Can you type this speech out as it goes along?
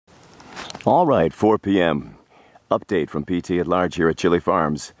All right, 4 p.m. Update from PT at large here at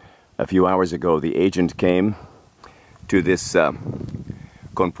ChileFarms. A few hours ago, the agent came to this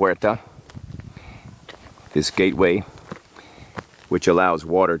compuerta, this gateway, which allows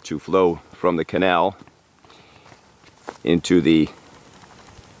water to flow from the canal into the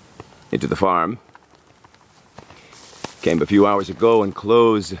farm. Came a few hours ago and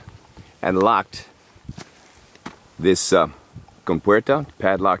closed and locked this compuerta,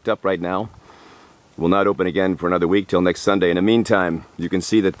 padlocked up right now. Will not open again for another week till next Sunday. In the meantime, you can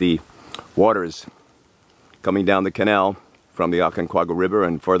see that the waters coming down the canal from the Aconcagua River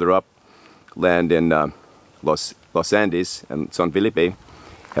and further up land in Los Andes and San Felipe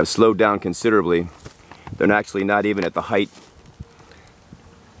have slowed down considerably. They're actually not even at the height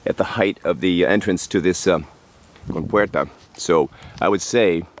of the entrance to this compuerta. So I would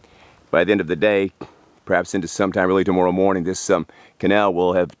say by the end of the day, perhaps into sometime early tomorrow morning, this canal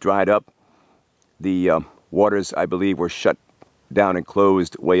will have dried up. The waters, I believe, were shut down and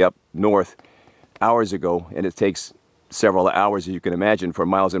closed way up north hours ago, and it takes several hours, as you can imagine, for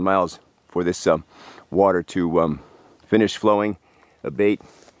miles and miles for this water to finish flowing, abate,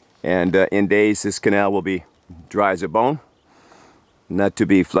 and in days this canal will be dry as a bone, not to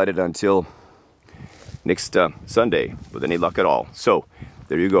be flooded until next Sunday with any luck at all. So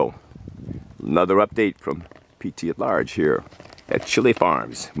there you go, another update from PT at large here at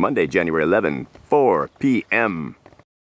ChileFarms, Monday, January 11, 4 p.m.